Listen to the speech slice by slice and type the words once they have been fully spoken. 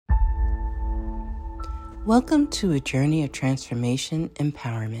Welcome to a journey of transformation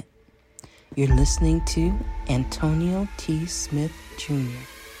empowerment. You're listening to Antonio T. Smith Jr.,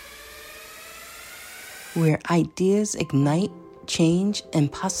 where ideas ignite, change,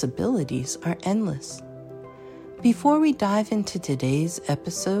 and possibilities are endless. Before we dive into today's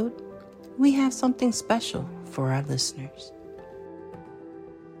episode, we have something special for our listeners.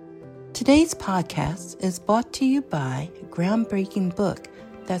 Today's podcast is brought to you by a groundbreaking book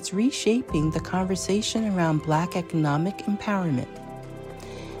that's reshaping the conversation around Black economic empowerment.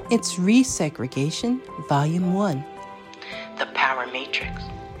 It's Resegregation, Volume 1, The Power Matrix,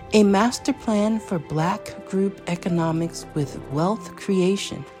 a master plan for Black group economics with wealth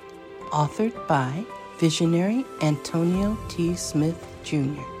creation, authored by visionary Antonio T. Smith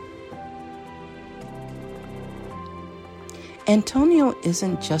Jr. Antonio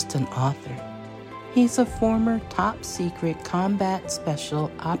isn't just an author. He's a former top-secret combat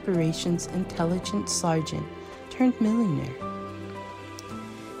special operations intelligence sergeant turned millionaire.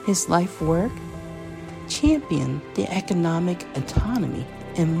 His life work championed the economic autonomy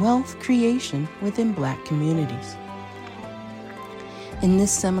and wealth creation within Black communities. In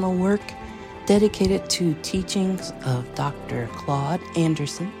this seminal work, dedicated to teachings of Dr. Claude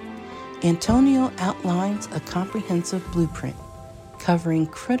Anderson, Antonio outlines a comprehensive blueprint covering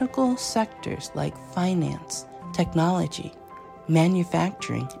critical sectors like finance, technology,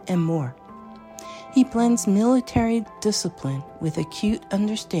 manufacturing, and more. He blends military discipline with acute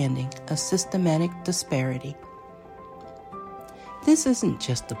understanding of systematic disparity. This isn't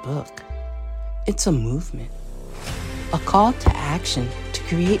just a book. It's a movement, a call to action to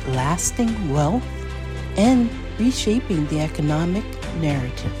create lasting wealth and reshaping the economic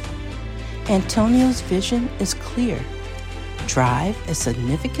narrative. Antonio's vision is clear. Drive a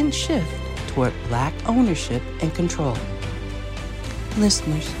significant shift toward Black ownership and control.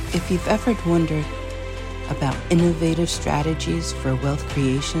 Listeners, if you've ever wondered about innovative strategies for wealth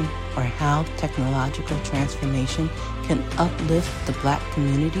creation or how technological transformation can uplift the Black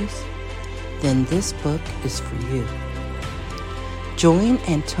communities, then this book is for you. Join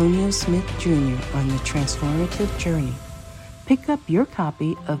Antonio Smith Jr. on the transformative journey. Pick up your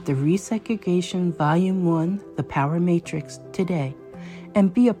copy of the Resegregation Volume 1, The Power Matrix, today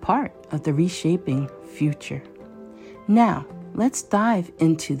and be a part of the reshaping future. Now, let's dive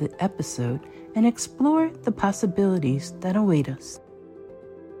into the episode and explore the possibilities that await us.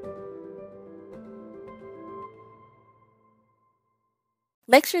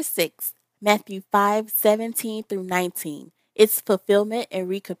 Lecture 6, Matthew 5:17 through 19. It's fulfillment and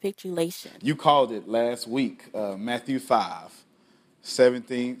recapitulation. You called it last week, Matthew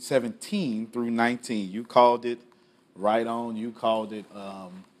 5:17 through 19. You called it right on. You called it.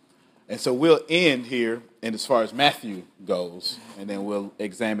 And so we'll end here, and as far as Matthew goes, and then we'll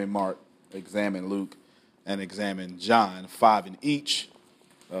examine Mark, examine Luke, and examine John, 5 in each,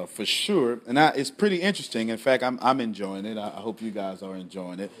 for sure. And it's pretty interesting. In fact, I'm enjoying it. I hope you guys are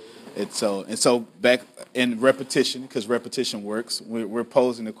enjoying it. So back in repetition, because repetition works, we're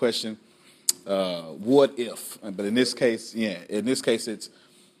posing the question, what if? But in this case, it's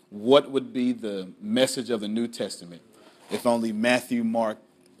what would be the message of the New Testament if only Matthew, Mark,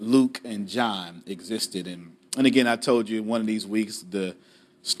 Luke, and John existed? And again, I told you one of these weeks the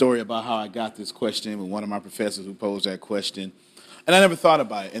story about how I got this question with one of my professors who posed that question. And I never thought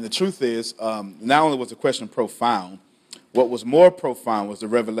about it. And the truth is, not only was the question profound, what was more profound was the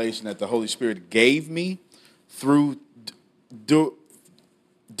revelation that the Holy Spirit gave me due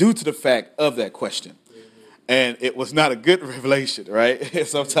to the fact of that question. And it was not a good revelation, right?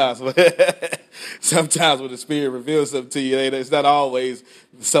 Sometimes when the Spirit reveals something to you, it's not always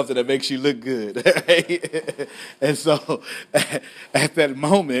something that makes you look good, right? And so at that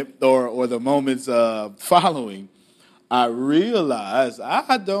moment or the moments following, I realized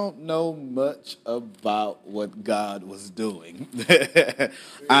I don't know much about what God was doing.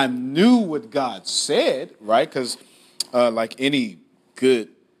 I knew what God said, right? Because like any good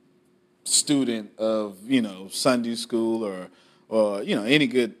student of Sunday school or any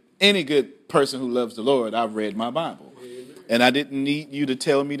good person who loves the Lord, I've read my Bible. And I didn't need you to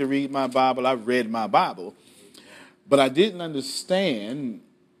tell me to read my Bible. I read my Bible. But I didn't understand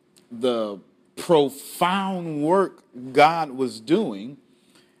the profound work God was doing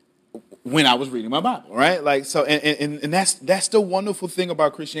when I was reading my Bible, right? Like so, and that's the wonderful thing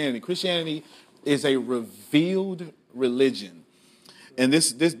about Christianity. Christianity is a revealed religion, and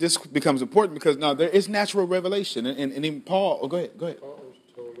this becomes important because now there is natural revelation, and in Paul. Oh, go ahead. Paul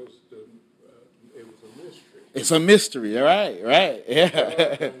told us that it was a mystery. It's a mystery, right? Yeah.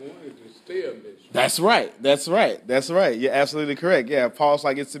 God wanted to stay a mystery. That's right. That's right. That's right. You're absolutely correct. Yeah, Paul's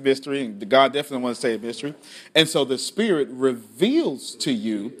like it's a mystery, and God definitely wants to say a mystery. And so the Spirit reveals to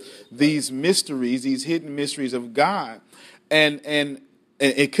you these mysteries, these hidden mysteries of God. And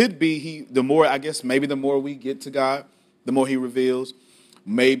it could be the more, I guess, maybe the more we get to God, the more he reveals.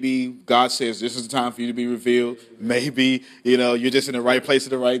 Maybe God says this is the time for you to be revealed. Maybe, you're just in the right place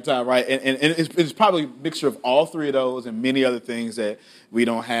at the right time, right? And it's probably a mixture of all three of those and many other things that we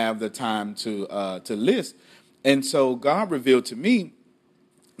don't have the time to list. And so God revealed to me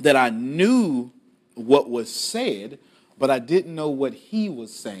that I knew what was said, but I didn't know what he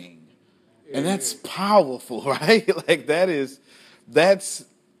was saying. And that's powerful, right? Like that's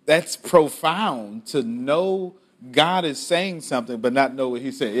profound to know God is saying something, but not know what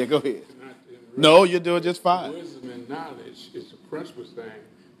he's saying. Yeah, go ahead. No, you're doing just fine. Wisdom and knowledge is a principal thing,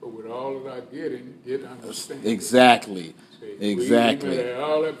 but with all of our getting, get understanding. Exactly. See, Exactly. We may have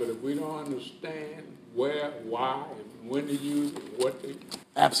all that, but if we don't understand where, why, and when to use it, what to...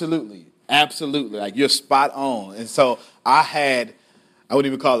 Absolutely. Absolutely. Like, you're spot on. And so I wouldn't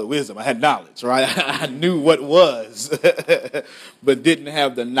even call it wisdom. I had knowledge, right? I knew what was, but didn't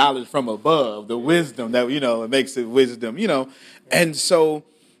have the knowledge from above, the wisdom that, it makes it wisdom, And so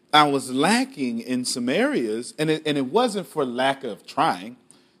I was lacking in some areas, and it wasn't for lack of trying.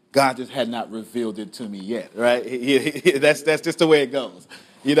 God just had not revealed it to me yet, right? That's just the way it goes.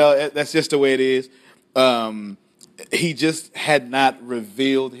 That's just the way it is. He just had not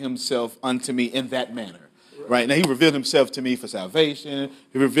revealed himself unto me in that manner. Right. Now, he revealed himself to me for salvation.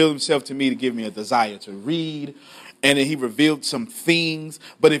 He revealed himself to me to give me a desire to read. And then he revealed some things.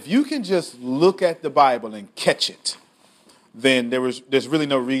 But if you can just look at the Bible and catch it, then there's really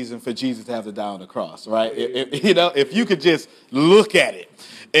no reason for Jesus to have to die on the cross, right? If you could just look at it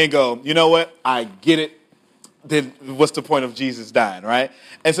and go, you know what, I get it, then what's the point of Jesus dying, right?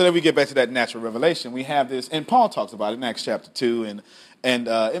 And so then we get back to that natural revelation. We have this, and Paul talks about it in Acts chapter 2, and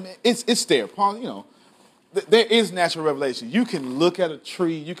it's there. Paul, there is natural revelation. You can look at a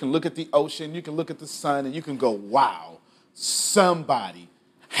tree, you can look at the ocean, you can look at the sun, and you can go, wow, somebody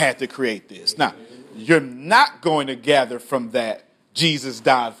had to create this. Now, you're not going to gather from that Jesus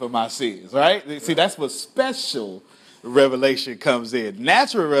died for my sins, right? See, that's what special revelation comes in.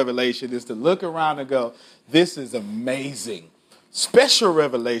 Natural revelation is to look around and go, this is amazing. Special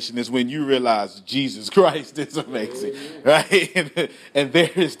revelation is when you realize Jesus Christ is amazing, right? And there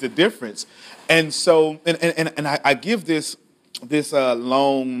is the difference. And so, and I give this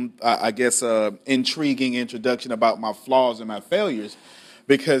long, intriguing introduction about my flaws and my failures,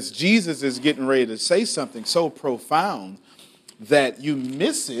 because Jesus is getting ready to say something so profound that you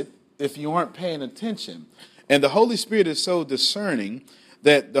miss it if you aren't paying attention. And the Holy Spirit is so discerning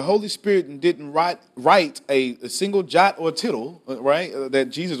that the Holy Spirit didn't write a single jot or tittle, right, that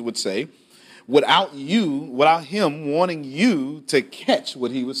Jesus would say, without him wanting you to catch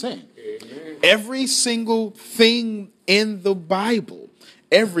what he was saying. Amen. Every single thing in the Bible,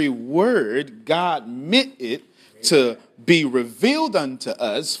 every word, God meant it to be revealed unto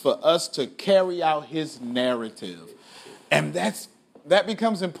us for us to carry out his narrative. And that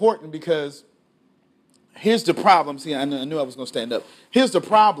becomes important because here's the problem. See, I knew I was going to stand up. Here's the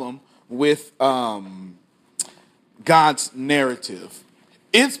problem with God's narrative.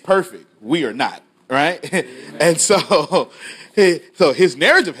 It's perfect. We are not, right? And so his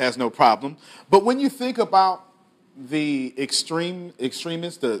narrative has no problem. But when you think about the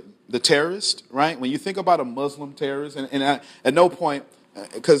extremist, the terrorist, right? When you think about a Muslim terrorist, and at no point,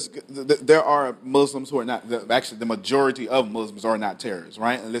 because there are Muslims who are not, actually the majority of Muslims are not terrorists,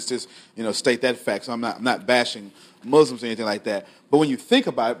 right? And let's just, state that fact. So I'm not bashing Muslims or anything like that. But when you think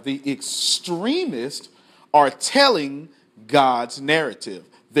about it, the extremists are telling God's narrative.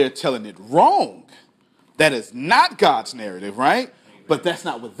 They're telling it wrong. That is not God's narrative, right? But that's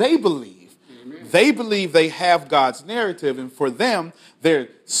not what they believe. They believe they have God's narrative, and for them, they're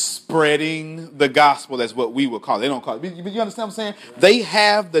spreading the gospel. That's what we would call it. They don't call it. But you understand what I'm saying? They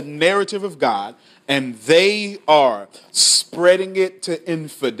have the narrative of God, and they are spreading it to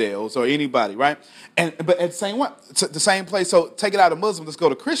infidels or anybody, right? But at the same place. So take it out of Muslims. Let's go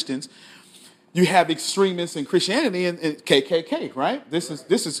to Christians. You have extremists in Christianity and KKK, right? This is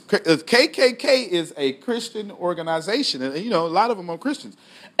KKK is a Christian organization, and a lot of them are Christians.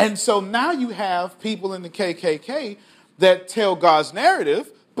 And so now you have people in the KKK that tell God's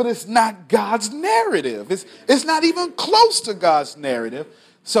narrative, but it's not God's narrative. It's not even close to God's narrative.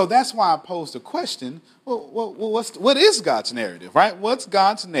 So that's why I posed the question: what is God's narrative, right? What's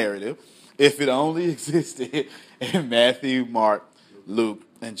God's narrative if it only existed in Matthew, Mark, Luke,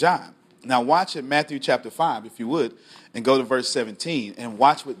 and John? Now watch it, Matthew chapter 5, if you would. and go to verse 17 and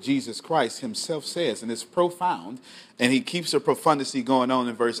watch what Jesus Christ himself says. And it's profound. And he keeps the profundity going on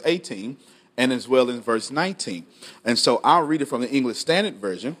in verse 18 and as well in verse 19. And so I'll read it from the English Standard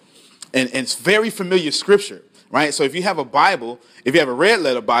Version. And it's very familiar scripture, right? So if you have a Bible, if you have a red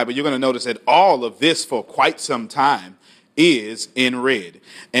letter Bible, you're going to notice that all of this for quite some time is in red.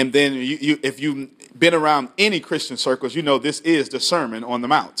 And then if you've been around any Christian circles, you know this is the Sermon on the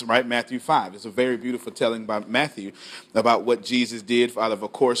Mount, right? Matthew 5. It's a very beautiful telling by Matthew about what Jesus did out of a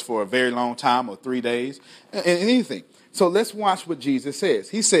course for a very long time or 3 days and anything. So let's watch what Jesus says.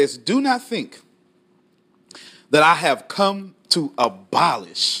 He says, "Do not think that I have come to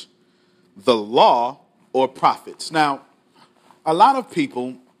abolish the law or prophets." Now, a lot of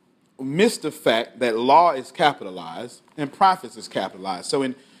people miss the fact that law is capitalized and prophets is capitalized. So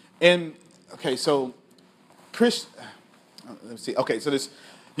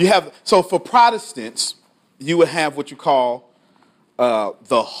so for Protestants, you would have what you call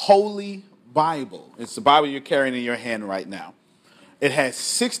the Holy Bible. It's the Bible you're carrying in your hand right now. It has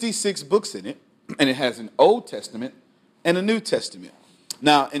 66 books in it, and it has an Old Testament and a New Testament.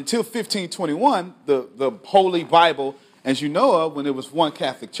 Now, until 1521, the Holy Bible, as you know of, when it was one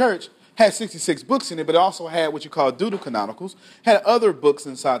Catholic Church, had 66 books in it, but it also had what you call deuterocanonicals, had other books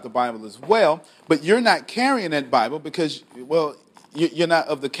inside the Bible as well. But you're not carrying that Bible because, well, you're not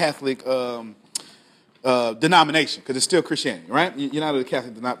of the Catholic denomination, because it's still Christianity, right? You're not of the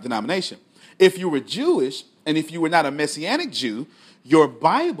Catholic denomination. If you were Jewish, and if you were not a Messianic Jew, your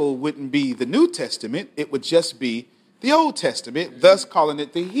Bible wouldn't be the New Testament. It would just be the Old Testament, thus calling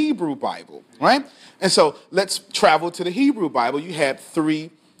it the Hebrew Bible, right? And so let's travel to the Hebrew Bible. You had three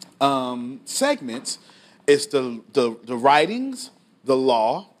segments. It's the writings, the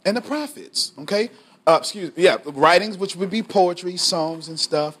law, and the prophets, okay? The writings, which would be poetry, songs, and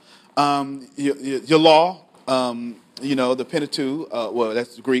stuff. Your law, the Pentateuch, well,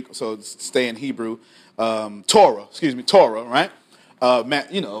 that's Greek, so stay in Hebrew. Torah, right? I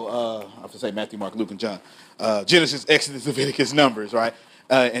have to say Matthew, Mark, Luke, and John. Genesis, Exodus, Leviticus, Numbers, right?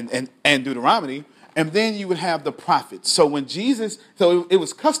 And Deuteronomy. And then you would have the prophets. So it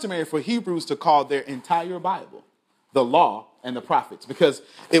was customary for Hebrews to call their entire Bible the law and the prophets, because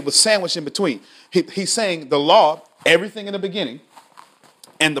it was sandwiched in between. He's saying the law, everything in the beginning,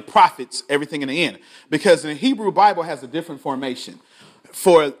 and the prophets, everything in the end. Because the Hebrew Bible has a different formation.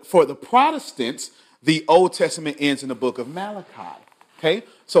 For the Protestants, the Old Testament ends in the book of Malachi. Okay,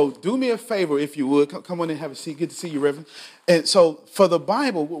 so do me a favor, if you would. Come on and have a seat. Good to see you, Reverend. And so for the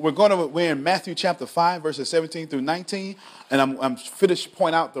Bible, we're in Matthew chapter 5, verses 17 through 19. And I'm finished to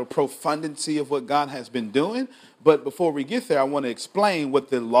point out the profundity of what God has been doing. But before we get there, I want to explain what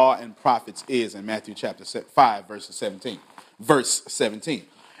the law and prophets is in Matthew chapter 5, verse 17.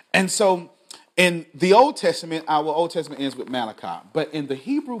 And so in the Old Testament, our Old Testament ends with Malachi. But in the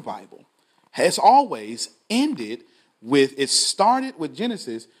Hebrew Bible, it's always ended with, it started with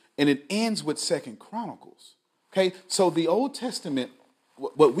Genesis and it ends with 2 Chronicles. Okay, so the Old Testament,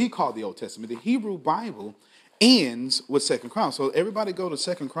 what we call the Old Testament, the Hebrew Bible ends with 2 Chronicles. So everybody go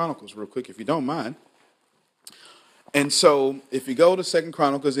to 2 Chronicles real quick, if you don't mind. And so if you go to 2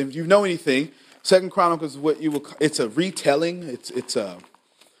 Chronicles, if you know anything, 2 Chronicles is what you will, it's a retelling. It's a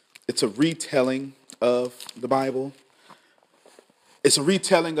retelling of the Bible. It's a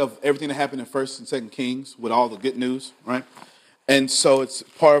retelling of everything that happened in 1st and 2nd Kings with all the good news, right? And so it's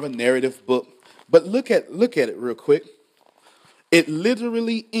part of a narrative book. But look at it real quick. It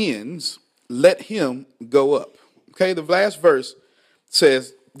literally ends, "Let him go up." Okay, the last verse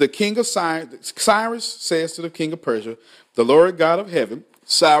says, the king of Cyrus says to the king of Persia, "The Lord God of heaven."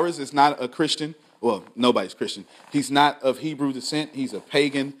 Cyrus is not a Christian. Well, nobody's Christian. He's not of Hebrew descent. He's a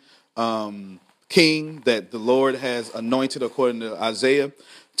pagan king that the Lord has anointed, according to Isaiah,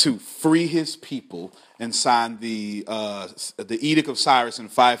 to free his people and sign the Edict of Cyrus in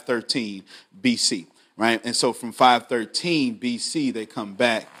 513 BC, right? And so from 513 BC, they come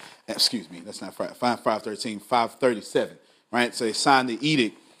back. Excuse me, that's not 513, 537, right? So they signed the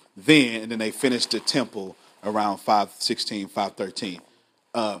edict then, and then they finished the temple around 516, 513.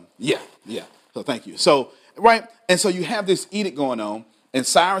 So thank you. So, right, and so you have this edict going on, and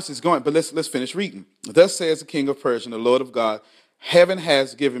Cyrus is going, but let's finish reading. "Thus says the king of Persia, the Lord of God, heaven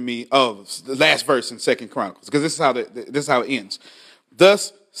has given me," the last verse in 2 Chronicles, because this is how it ends.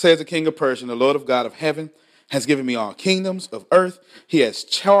 "Thus says the king of Persia, the Lord of God of heaven has given me all kingdoms of earth. He has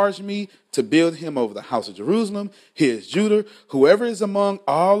charged me to build him over the house of Jerusalem. Here is Judah. Whoever is among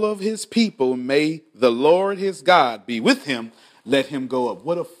all of his people, may the Lord his God be with him. Let him go up."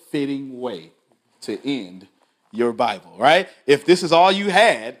 What a fitting way to end your Bible, right? If this is all you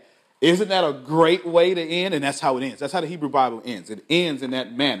had, Isn't that a great way to end? And that's how it ends. That's how the Hebrew Bible ends. It ends in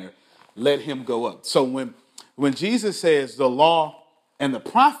that manner. Let him go up. So when Jesus says the law and the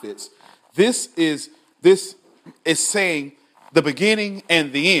prophets, this is saying the beginning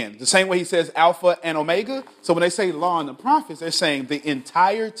and the end. The same way he says Alpha and Omega. So when they say law and the prophets, they're saying the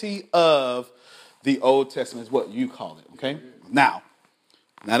entirety of the Old Testament is what you call it. Okay? Now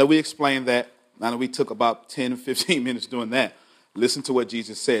that we explained that, now that we took about 10, 15 minutes doing that, listen to what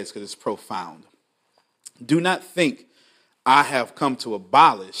Jesus says because it's profound. Do not think I have come to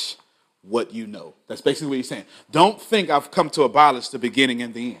abolish what you know. That's basically what he's saying. Don't think I've come to abolish the beginning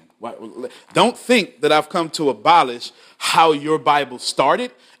and the end. Don't think that I've come to abolish how your Bible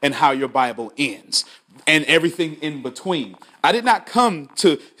started and how your Bible ends and everything in between. I did not come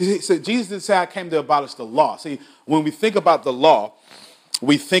to, so Jesus didn't say I came to abolish the law. See, when we think about the law,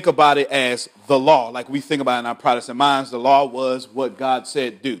 we think about it as the law, like we think about it in our Protestant minds. The law was what God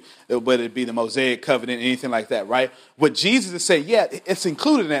said do, whether it be the Mosaic covenant, anything like that, right? What Jesus is saying, yeah, it's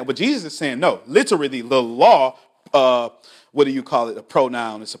included in that. What Jesus is saying, no, literally the law, what do you call it? A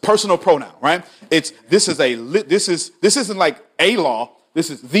pronoun. It's a personal pronoun, right? This isn't like a law. This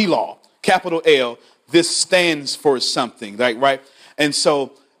is the law, capital L. This stands for something, right? And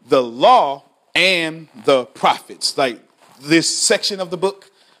so the law and the prophets, like, this section of the book.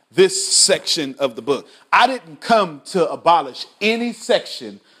 I didn't come to abolish any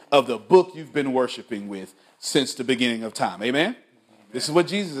section of the book you've been worshiping with since the beginning of time. Amen? This is what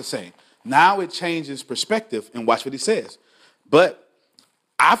Jesus is saying. Now it changes perspective, and watch what he says. But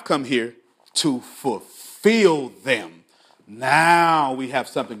I've come here to fulfill them. Now we have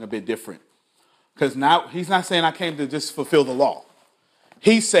something a bit different. Because now he's not saying I came to just fulfill the law.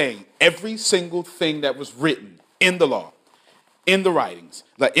 He's saying every single thing that was written in the law, in the writings,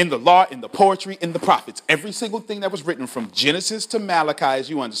 like in the law, in the poetry, in the prophets, every single thing that was written from Genesis to Malachi,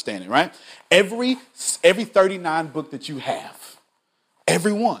 as you understand it, right? Every 39 book that you have,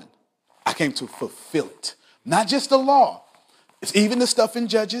 every one, I came to fulfill it. Not just the law. It's even the stuff in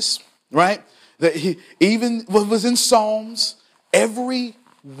Judges, right? Even what was in Psalms, every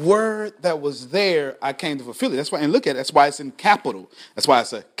word that was there, I came to fulfill it. That's why, and look at it, that's why it's in capital. That's why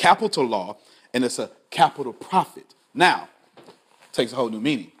it's a capital law and it's a capital prophet. Now, takes a whole new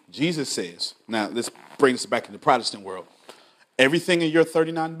meaning. Jesus says, now let's bring this back in the Protestant world. Everything in your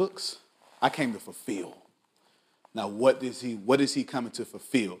 39 books, I came to fulfill. Now, what is he coming to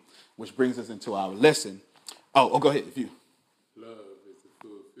fulfill? Which brings us into our lesson. Oh, go ahead. If you. Love is the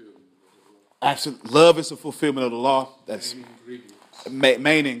fulfillment of the law. Absolutely. Love is the fulfillment of the law. That's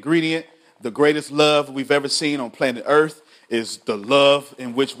main ingredient. The greatest love we've ever seen on planet Earth is the love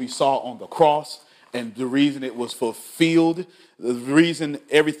in which we saw on the cross. And the reason it was fulfilled, the reason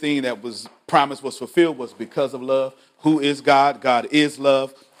everything that was promised was fulfilled was because of love. Who is God? God is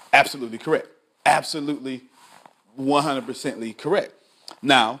love. Absolutely correct. Absolutely 100% correct.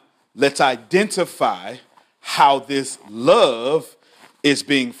 Now, let's identify how this love is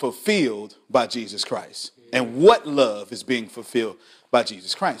being fulfilled by Jesus Christ. And what love is being fulfilled by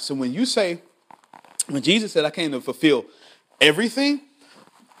Jesus Christ. So when Jesus said, I came to fulfill everything,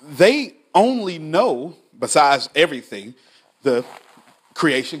 they only know, besides everything, the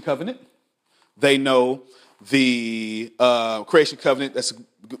creation covenant. They know the creation covenant, that's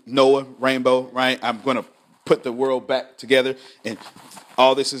Noah, rainbow, right? I'm going to put the world back together, and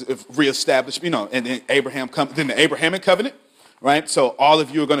all this is reestablished, and then then the Abrahamic covenant, right? So all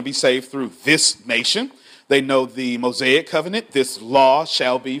of you are going to be saved through this nation. They know the Mosaic covenant, this law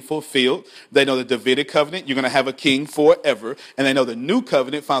shall be fulfilled. They know the Davidic covenant, you're going to have a king forever. And they know the new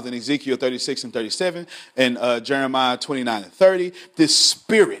covenant found in Ezekiel 36 and 37 and Jeremiah 29 and 30. This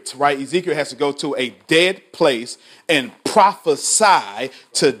spirit, right? Ezekiel has to go to a dead place and prophesy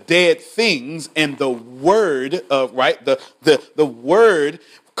to dead things. And the word of, right? The word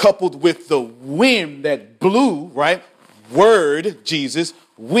coupled with the wind that blew, right? Word, Jesus,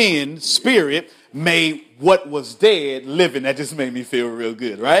 wind, spirit, made what was dead living. That just made me feel real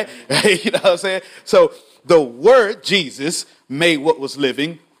good, right? You know what I'm saying? So the word, Jesus, made what was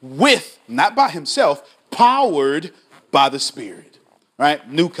living with, not by himself, powered by the Spirit, right?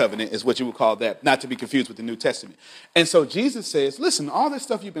 New covenant is what you would call that, not to be confused with the New Testament. And so Jesus says, listen, all this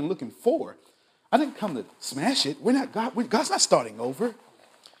stuff you've been looking for, I didn't come to smash it. God's not starting over.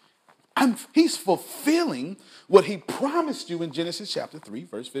 He's fulfilling what he promised you in Genesis chapter 3,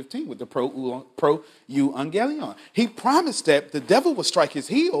 verse 15, with the pro-euangelion. He promised that the devil will strike his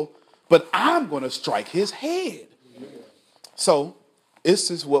heel, but I'm going to strike his head. Yeah. So this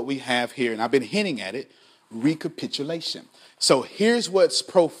is what we have here, and I've been hinting at it, recapitulation. So here's what's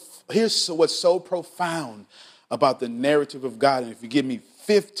so profound about the narrative of God. And if you give me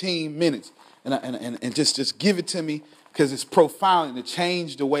 15 minutes and just give it to me because it's profound and it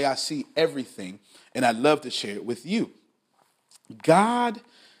changed the way I see everything. And I'd love to share it with you. God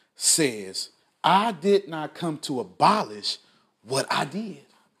says, I did not come to abolish what I did.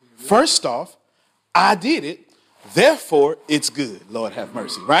 First off, I did it. Therefore, it's good. Lord have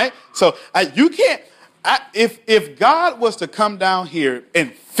mercy, right? So you can't, if God was to come down here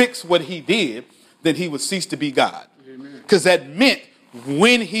and fix what he did, then he would cease to be God. Because that meant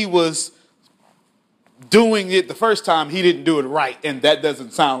when he was doing it the first time, he didn't do it right. And that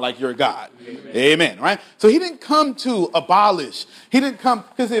doesn't sound like your God. Amen. Right? So he didn't come to abolish. He didn't come,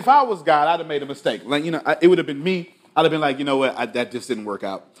 because if I was God, I'd have made a mistake. Like, it would have been me. I'd have been like, you know what? That just didn't work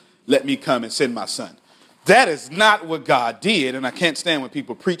out. Let me come and send my son. That is not what God did. And I can't stand when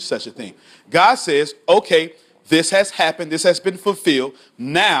people preach such a thing. God says, okay, this has happened. This has been fulfilled.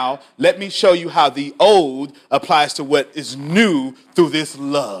 Now, let me show you how the old applies to what is new through this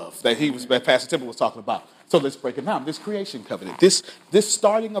love that Pastor Temple was talking about. So let's break it down. This creation covenant, this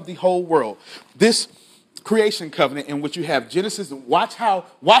starting of the whole world, this creation covenant in which you have Genesis. Watch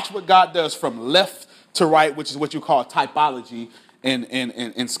what God does from left to right, which is what you call typology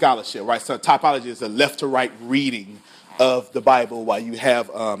in scholarship, right? So typology is a left to right reading of the Bible, while you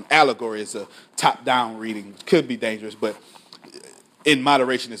have allegory is a top-down reading. Could be dangerous, but in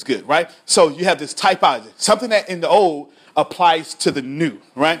moderation is good, right? So you have this typology, something that in the old applies to the new,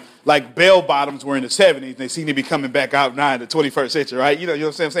 right? Like bell bottoms were in the 70s, they seem to be coming back out now in the 21st century, right? You know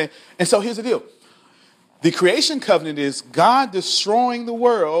what I'm saying? And so here's the deal. The creation covenant is God destroying the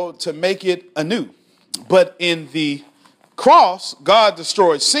world to make it anew. But in the cross, God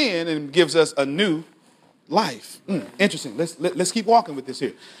destroyed sin and gives us a new life. Interesting. Let's keep walking with this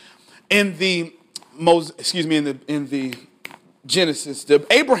here. In the Genesis, the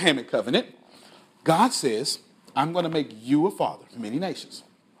Abrahamic covenant, God says, I'm going to make you a father of many nations.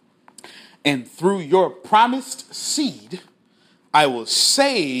 And through your promised seed, I will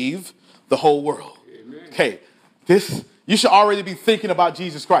save the whole world. Amen. Okay, you should already be thinking about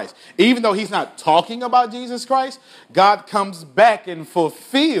Jesus Christ. Even though he's not talking about Jesus Christ, God comes back and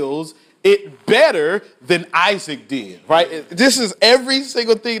fulfills it better than Isaac did, right? This is every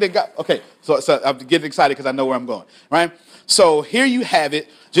single thing that God... Okay, so I'm getting excited because I know where I'm going, right? So here you have it,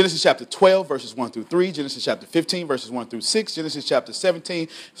 Genesis chapter 12, verses 1 through 3, Genesis chapter 15, verses 1 through 6, Genesis chapter 17,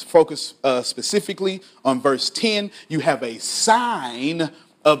 focus specifically on verse 10. You have a sign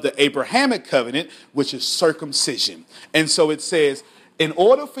of the Abrahamic covenant, which is circumcision. And so it says, in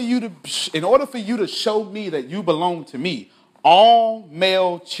order for you to show me that you belong to me, all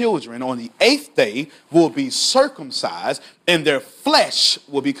male children on the 8th day will be circumcised and their flesh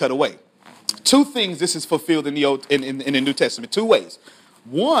will be cut away. Two things this is fulfilled in the New Testament, two ways.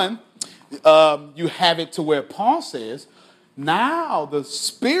 One, you have it to where Paul says, now the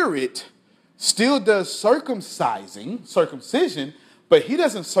Spirit still does circumcision, but he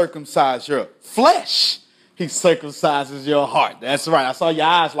doesn't circumcise your flesh. He circumcises your heart. That's right. I saw your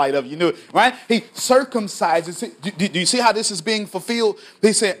eyes light up. You knew it, right? He circumcises it. Do you see how this is being fulfilled?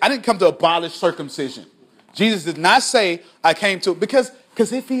 He said, I didn't come to abolish circumcision. Jesus did not say I came to, because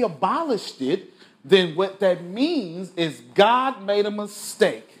if he abolished it, then what that means is God made a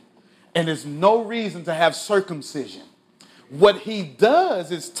mistake and there's no reason to have circumcision. What he does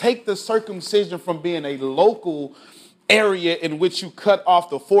is take the circumcision from being a local area in which you cut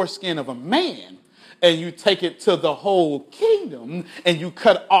off the foreskin of a man, and you take it to the whole kingdom, and you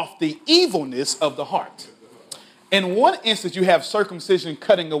cut off the evilness of the heart. In one instance, you have circumcision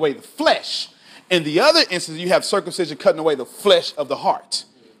cutting away the flesh. In the other instance, you have circumcision cutting away the flesh of the heart.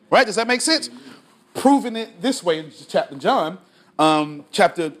 Right? Does that make sense? Proving it this way in John,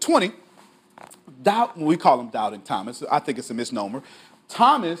 chapter 20, we call him Doubting Thomas. I think it's a misnomer.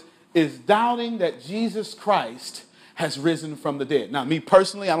 Thomas is doubting that Jesus Christ has risen from the dead. Now, me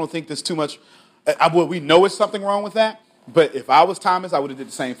personally, I don't think there's too much... we know it's something wrong with that, but if I was Thomas, I would have did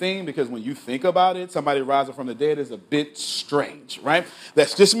the same thing, because when you think about it, somebody rising from the dead is a bit strange, right?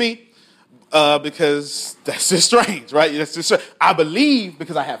 That's just me, because that's just strange, right? That's just strange. I believe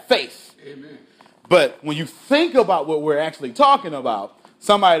because I have faith. Amen. But when you think about what we're actually talking about,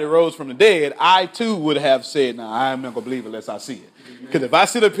 somebody that rose from the dead, I too would have said, no, I'm not going to believe it unless I see it. Because if I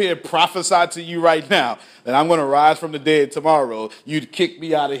sit up here and prophesy to you right now that I'm going to rise from the dead tomorrow, you'd kick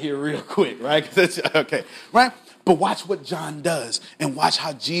me out of here real quick, right? Okay, right? But watch what John does, and watch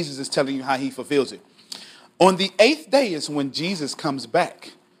how Jesus is telling you how he fulfills it. On the 8th day is when Jesus comes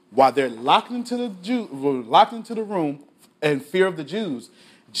back. While they're locked into the room in fear of the Jews,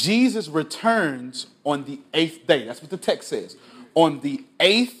 Jesus returns on the 8th day. That's what the text says. On the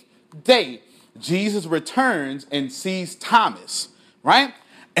 8th day, Jesus returns and sees Thomas, right?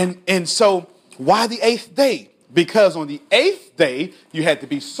 And so why the 8th day? Because on the 8th day, you had to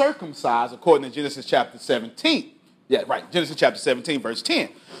be circumcised according to Genesis chapter 17. Yeah, right. Genesis chapter 17, verse 10.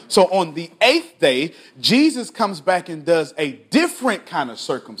 So on the 8th day, Jesus comes back and does a different kind of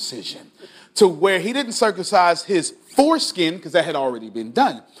circumcision to where he didn't circumcise his foreskin because that had already been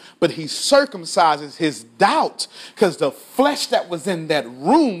done. But he circumcises his doubt because the flesh that was in that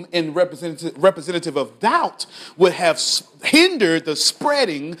room in representative of doubt would have hindered the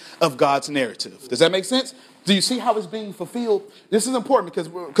spreading of God's narrative. Does that make sense? Do you see how it's being fulfilled? This is important because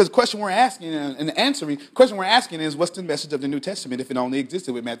the question we're asking and answering, question we're asking is, what's the message of the New Testament if it only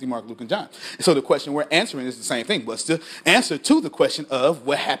existed with Matthew, Mark, Luke, and John? And so the question we're answering is the same thing. What's the answer to the question of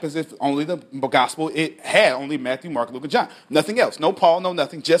what happens if only the gospel, it had only Matthew, Mark, Luke, and John? Nothing else. No Paul, no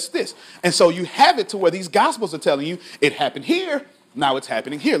nothing, just this. And so you have it to where these gospels are telling you it happened here, now it's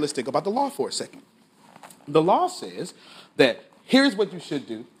happening here. Let's think about the law for a second. The law says that here's what you should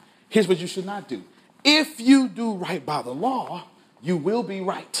do, here's what you should not do. If you do right by the law, you will be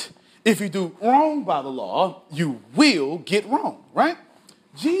right. If you do wrong by the law, you will get wrong, right?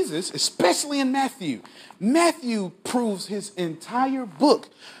 Jesus, especially in Matthew proves his entire book.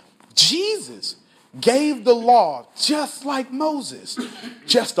 Jesus gave the law just like Moses,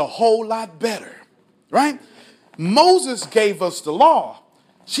 just a whole lot better, right? Moses gave us the law.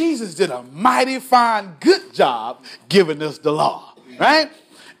 Jesus did a mighty fine good job giving us the law, right?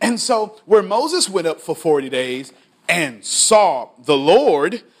 And so where Moses went up for 40 days and saw the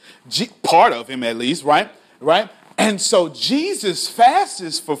Lord, part of him at least, right? And so Jesus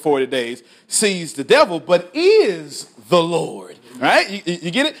fasts for 40 days, sees the devil, but is the Lord, right?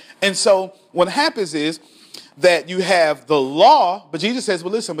 You get it? And so what happens is that you have the law, but Jesus says,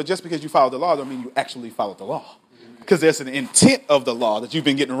 well, listen, but just because you follow the law don't mean you actually follow the law. Because there's an intent of the law that you've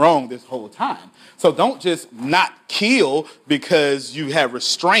been getting wrong this whole time. So don't just not kill because you have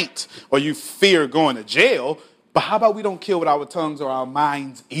restraint or you fear going to jail. But how about we don't kill with our tongues or our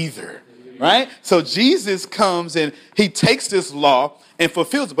minds either, right? So Jesus comes and he takes this law and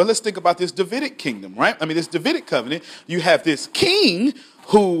fulfills it. But let's think about this Davidic kingdom, right? I mean, this Davidic covenant, you have this king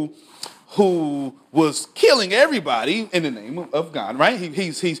who was killing everybody in the name of God, right?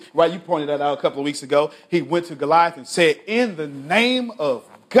 He's right. You pointed that out a couple of weeks ago. He went to Goliath and said, in the name of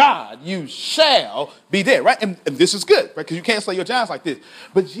God, you shall be dead, right? And this is good, right? Because you can't slay your giants like this.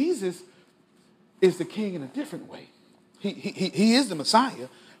 But Jesus is the king in a different way. He is the Messiah,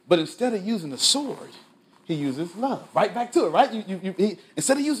 but instead of using the sword, he uses love. Right back to it, right?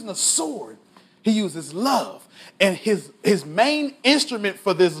 Instead of using the sword, he uses love. And his main instrument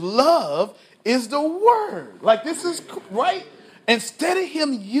for this love is the word. Like this is, right? Instead of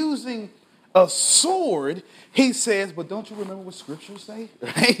him using a sword, he says, but don't you remember what scriptures say?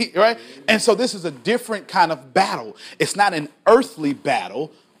 Right? And so this is a different kind of battle. It's not an earthly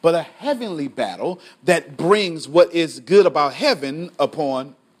battle, but a heavenly battle that brings what is good about heaven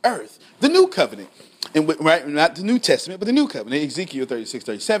upon earth. The new covenant. And right, not the New Testament, but the New Covenant, Ezekiel 36,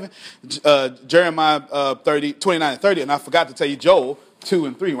 37, Jeremiah 29 and 30, and I forgot to tell you Joel 2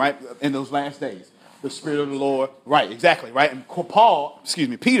 and 3, right, in those last days. The Spirit of the Lord, right, exactly, right? And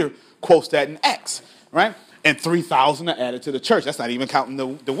Peter quotes that in Acts, right? And 3,000 are added to the church. That's not even counting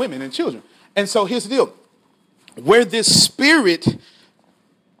the women and children. And so here's the deal. Where this Spirit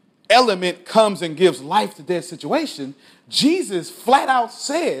element comes and gives life to that situation, Jesus flat out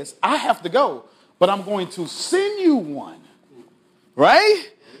says, I have to go, but I'm going to send you one, right?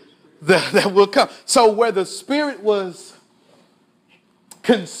 That will come. So where the Spirit was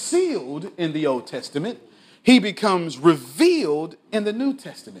concealed in the Old Testament, he becomes revealed in the New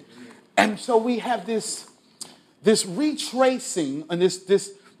Testament. And so we have this retracing and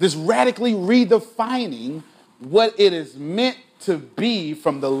this radically redefining what it is meant to be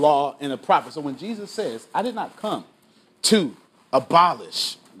from the law and the prophets. So when Jesus says, I did not come to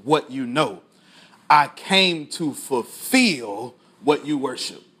abolish what you know, I came to fulfill what you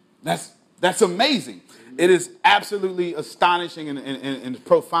worship. That's amazing. It is absolutely astonishing and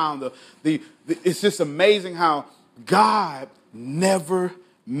profound. It's just amazing how God never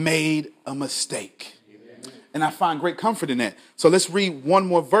made a mistake. And I find great comfort in that. So let's read one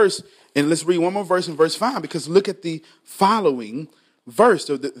more verse, and let's read one more verse in verse 5, because look at the following verse,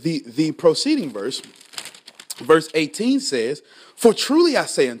 or the preceding verse. Verse 18 says, for truly I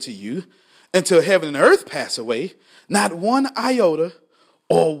say unto you, until heaven and earth pass away, not one iota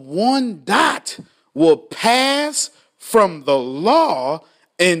or one dot will pass from the law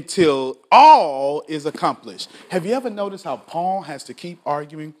until all is accomplished. Have you ever noticed how Paul has to keep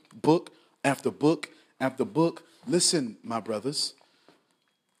arguing book after book after book? Listen, my brothers,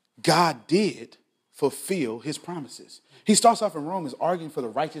 God did fulfill his promises. He starts off in Romans arguing for the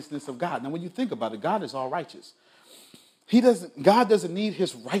righteousness of God. Now, when you think about it, God is all righteous. God doesn't need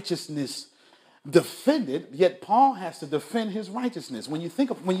his righteousness defended, yet Paul has to defend his righteousness.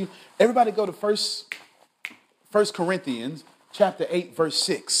 Everybody go to First Corinthians chapter 8, verse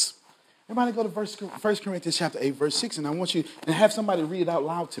 6. Everybody go to 1 Corinthians chapter 8, verse 6, and I want you to have somebody read it out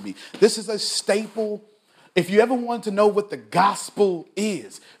loud to me. This is a staple. If you ever want to know what the gospel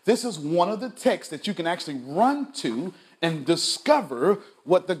is, this is one of the texts that you can actually run to and discover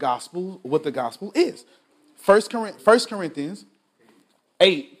what the gospel is. 1 Corinthians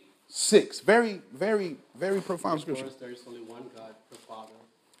 8, 6. Very, very, very profound scripture. First, there is only one God, the Father,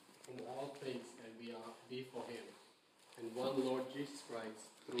 whom all things can be for him, and one Lord Jesus Christ,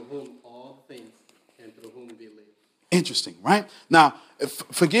 through whom all things and through whom we live. Interesting, right? Now,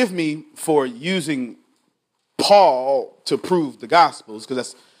 forgive me for using Paul to prove the Gospels,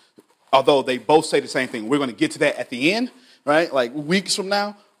 because although they both say the same thing, we're going to get to that at the end, right? Like weeks from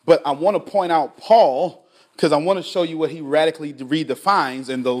now. But I want to point out Paul, because I want to show you what he radically redefines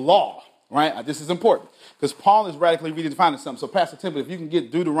in the law, right? This is important, because Paul is radically redefining something. So, Pastor Temple, if you can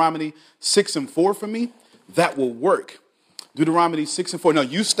get Deuteronomy 6 and 4 for me, that will work. Deuteronomy 6 and 4. No,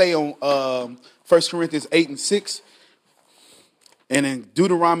 you stay on 1 Corinthians 8 and 6, and then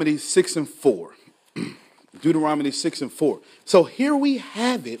Deuteronomy 6 and 4. Deuteronomy 6 and 4. So here we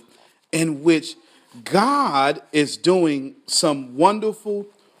have it, in which God is doing some wonderful,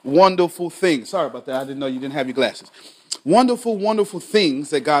 wonderful things. Sorry about that. I didn't know you didn't have your glasses. Wonderful, wonderful things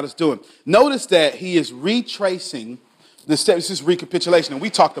that God is doing. Notice that he is retracing the steps. This is recapitulation. And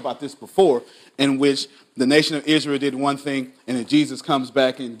we talked about this before, in which the nation of Israel did one thing, and then Jesus comes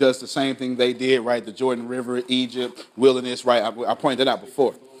back and does the same thing they did, right? The Jordan River, Egypt, wilderness, right? I pointed that out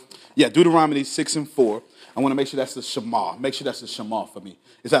before. Yeah, Deuteronomy 6 and 4. I want to make sure that's the Shema. Make sure that's the Shema for me.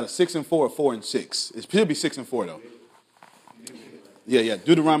 Is that a 6 and 4 or 4 and 6? It should be 6 and 4, though. Yeah.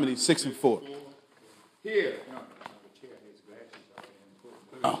 Deuteronomy 6 and 4. Here.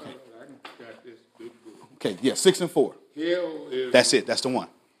 Okay, yeah, 6 and 4. Here is That's it. That's the one.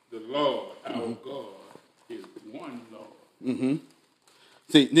 the Lord, our God, is one Lord.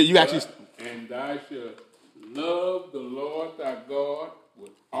 See, you actually... And thou shalt love the Lord thy God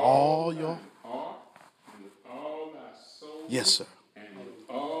with All thy your... heart, and with all thy soul, Yes, sir. and with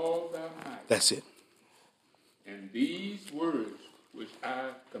all thy might. That's it. And these words which I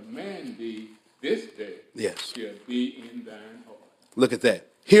command thee this day Yes. shall be in thine heart. Look at that.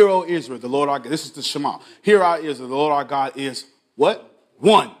 Hear, O Israel, the Lord our God. This is the Shema. Hear, our Israel, the Lord our God is what?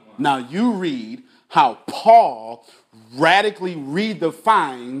 One. Now you read how Paul radically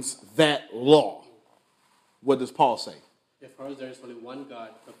redefines that law. What does Paul say? First, there is only one God,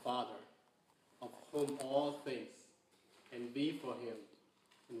 the Father, of whom all things can be for him,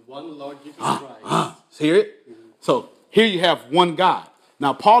 and one Lord Jesus Christ. Hear it? So here you have one God.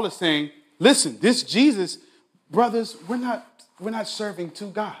 Now Paul is saying, listen, this Jesus, brothers, we're not serving two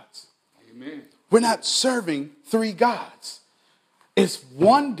gods. Amen. We're not serving three gods. It's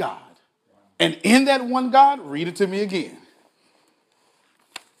one God. And in that one God, read it to me again.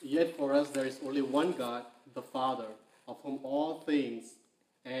 Yet for us there is only one God, the Father, of whom all things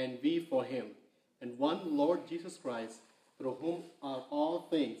and we for him, and one Lord Jesus Christ, through whom are all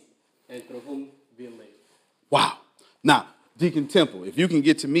things and through whom we live. Wow. Now, Deacon Temple, if you can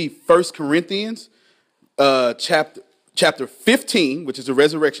get to me 1 Corinthians chapter 15, which is the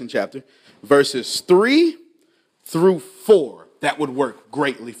resurrection chapter, verses 3 through 4. That would work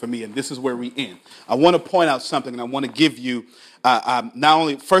greatly for me, and this is where we end. I want to point out something, and I want to give you not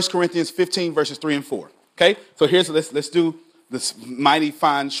only 1 Corinthians 15, verses 3 and 4. Okay? So let's do this mighty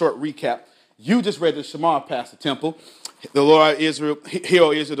fine short recap. You just read the Shema, Pastor Temple. The Lord Israel, hear,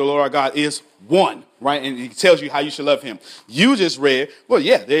 O Israel, the Lord our God is one, right? And he tells you how you should love him. You just read, well,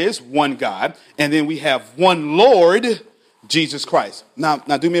 yeah, there is one God, and then we have one Lord, Jesus Christ. Now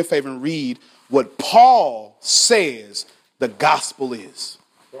do me a favor and read what Paul says the gospel is.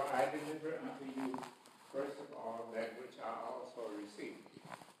 For I deliver unto you, first of all, that which I also received,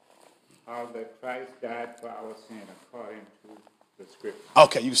 how that Christ died for our sin according to the Scripture.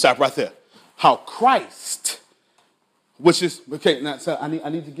 Okay, you can stop right there. How Christ, which is, okay, now so I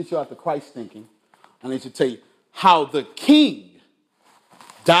need to get you out the Christ thinking. I need to tell you how the King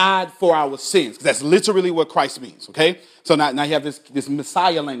died for our sins, because that's literally what Christ means, okay? So now you have this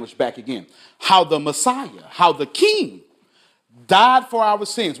Messiah language back again. How the Messiah, how the King died for our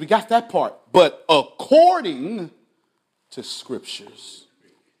sins. We got that part. But according to Scriptures,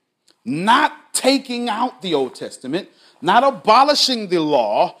 not taking out the Old Testament, not abolishing the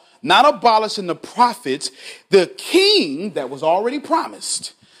law, not abolishing the prophets, the King that was already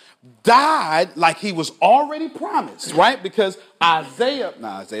promised died like he was already promised, right? Because Isaac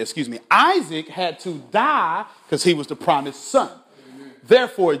had to die because he was the promised son.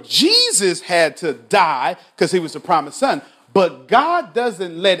 Therefore, Jesus had to die because he was the promised son. But God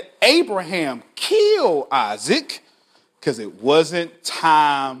doesn't let Abraham kill Isaac because it wasn't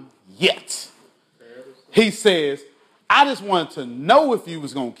time yet. He says, I just wanted to know if you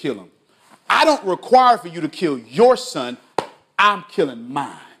was going to kill him. I don't require for you to kill your son. I'm killing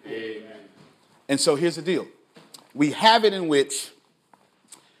mine. Amen. And so here's the deal. We have it in which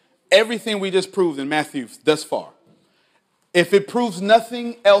everything we just proved in Matthew thus far, if it proves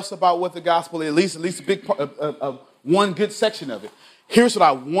nothing else about what the gospel is, at least a big part of one good section of it, here's what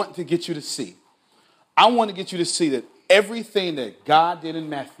I want to get you to see. I want to get you to see that everything that God did in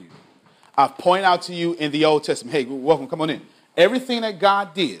Matthew, I've pointed out to you in the Old Testament. Hey, welcome, come on in. Everything that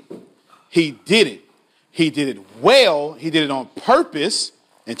God did, he did it. He did it well. He did it on purpose.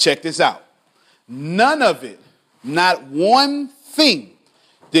 And check this out. None of it, not one thing,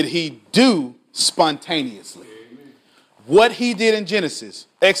 did he do spontaneously. What he did in Genesis,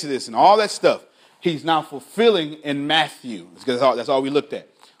 Exodus, and all that stuff, he's now fulfilling in Matthew. That's all we looked at.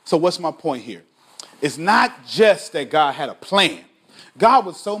 So what's my point here? It's not just that God had a plan. God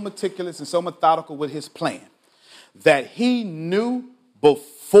was so meticulous and so methodical with his plan that he knew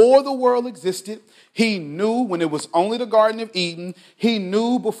before the world existed. He knew when it was only the Garden of Eden. He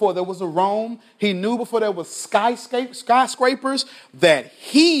knew before there was a Rome. He knew before there was skyscrapers that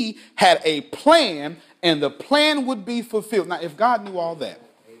he had a plan and the plan would be fulfilled. Now, if God knew all that,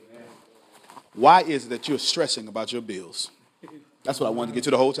 why is it that you're stressing about your bills? That's what I wanted to get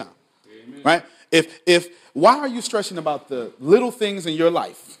to the whole time. Right? Why are you stressing about the little things in your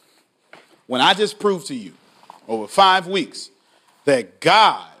life when I just proved to you over 5 weeks that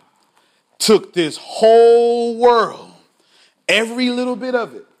God took this whole world, every little bit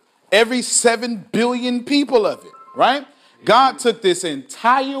of it, every 7 billion people of it, right? God took this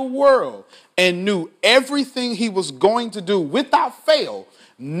entire world and knew everything he was going to do without fail,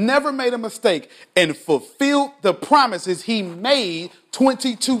 never made a mistake, and fulfilled the promises he made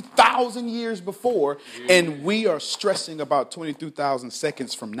 22,000 years before, and we are stressing about 22,000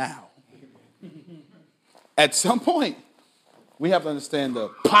 seconds from now. At some point, we have to understand the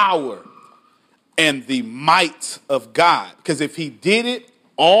power and the might of God, because if he did it,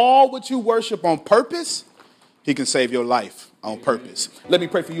 all what you worship on purpose, he can save your life on purpose. Let me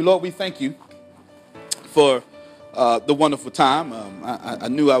pray for you. Lord, we thank you for the wonderful time. I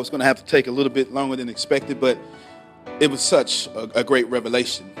knew I was going to have to take a little bit longer than expected, but it was such a great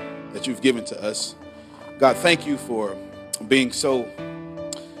revelation that you've given to us. God, thank you for being so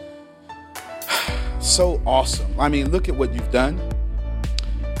awesome. I mean, look at what you've done.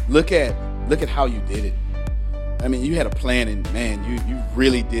 Look at how you did it. I mean, you had a plan, and man, you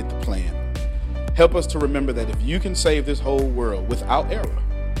really did the plan. Help us to remember that if you can save this whole world without error,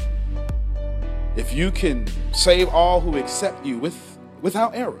 if you can save all who accept you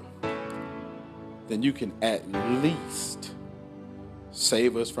without error, then you can at least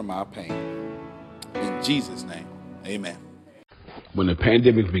save us from our pain. In Jesus' name, amen. When the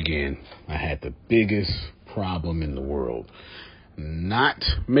pandemic began, I had the biggest problem in the world. Not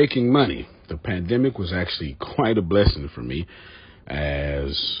making money. The pandemic was actually quite a blessing for me,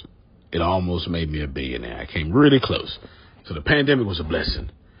 as it almost made me a billionaire. I came really close. So the pandemic was a blessing.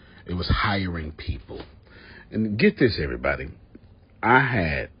 It was hiring people. And get this, everybody. I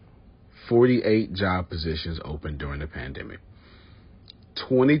had 48 job positions open during the pandemic.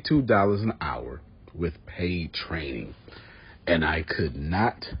 $22 an hour with paid training. And I could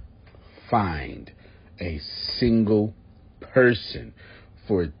not find a single person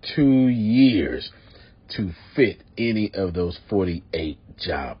for 2 years to fit any of those 48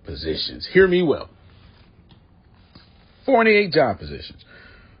 job positions. Hear me well. 48 job positions,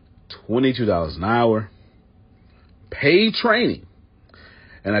 $22 an hour, paid training,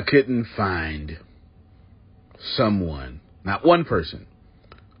 and I couldn't find someone, not one person,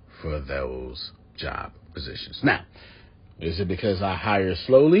 for those job positions. Now, is it because I hire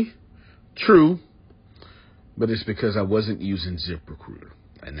slowly? True. But it's because I wasn't using ZipRecruiter,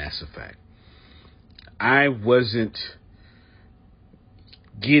 and that's a fact. I wasn't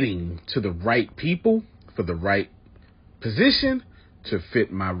getting to the right people for the right position to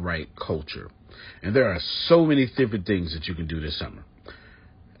fit my right culture. And there are so many different things that you can do this summer.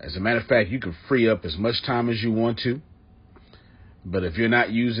 As a matter of fact, you can free up as much time as you want to. But if you're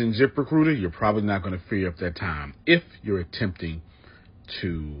not using ZipRecruiter, you're probably not going to free up that time if you're attempting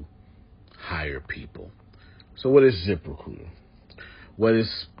to hire people. So what is ZipRecruiter? What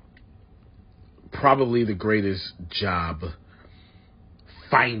is probably the greatest job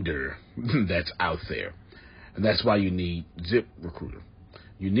finder that's out there. And that's why you need ZipRecruiter.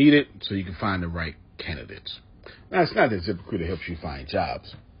 You need it so you can find the right candidates. Now, it's not that ZipRecruiter helps you find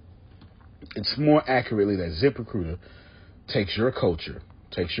jobs. It's more accurately that ZipRecruiter takes your culture,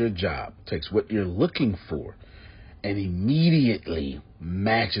 takes your job, takes what you're looking for, and immediately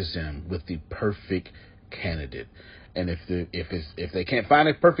matches them with the perfect candidate. And if they can't find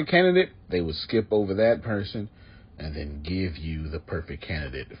a perfect candidate, they will skip over that person and then give you the perfect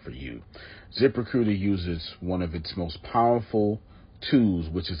candidate for you. ZipRecruiter uses one of its most powerful tools,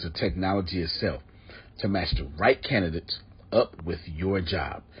 which is the technology itself, to match the right candidates up with your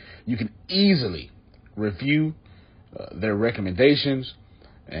job. You can easily review their recommendations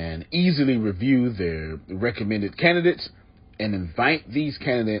and easily review their recommended candidates and invite these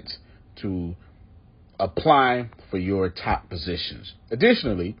candidates to apply for your top positions.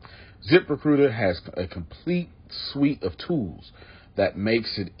 Additionally, ZipRecruiter has a complete suite of tools that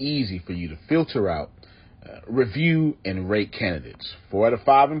makes it easy for you to filter out, review, and rate candidates. 4 out of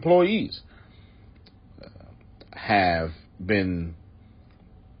 5 employees have been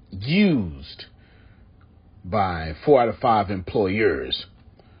used by 4 out of 5 employers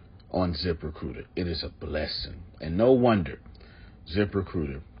on ZipRecruiter. It is a blessing. And no wonder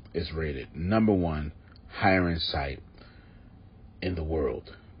ZipRecruiter is rated #1 hiring site in the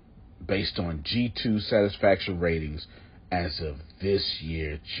world based on G2 satisfaction ratings as of this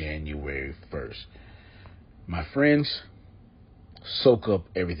year, January 1st. My friends, soak up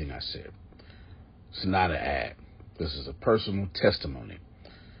everything I said. It's not an ad. This is a personal testimony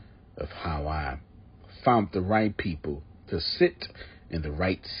of how I found the right people to sit in the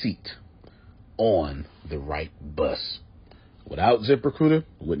right seat on the right bus. Without ZipRecruiter,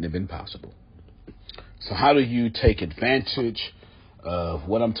 it wouldn't have been possible. So how do you take advantage of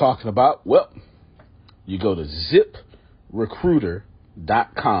what I'm talking about? Well, you go to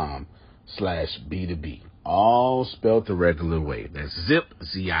ziprecruiter.com/B2B. All spelled the regular way. That's zip,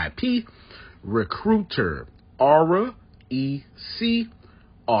 Z-I-P, recruiter, aura, E-C,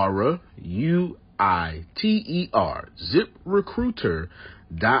 aura, U-I-T-E-R,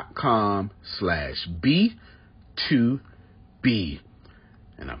 ziprecruiter.com/B2B.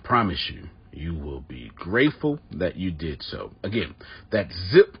 And I promise you, you will be grateful that you did so. Again, that's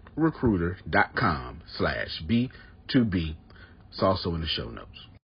ziprecruiter.com/B2B. It's also in the show notes.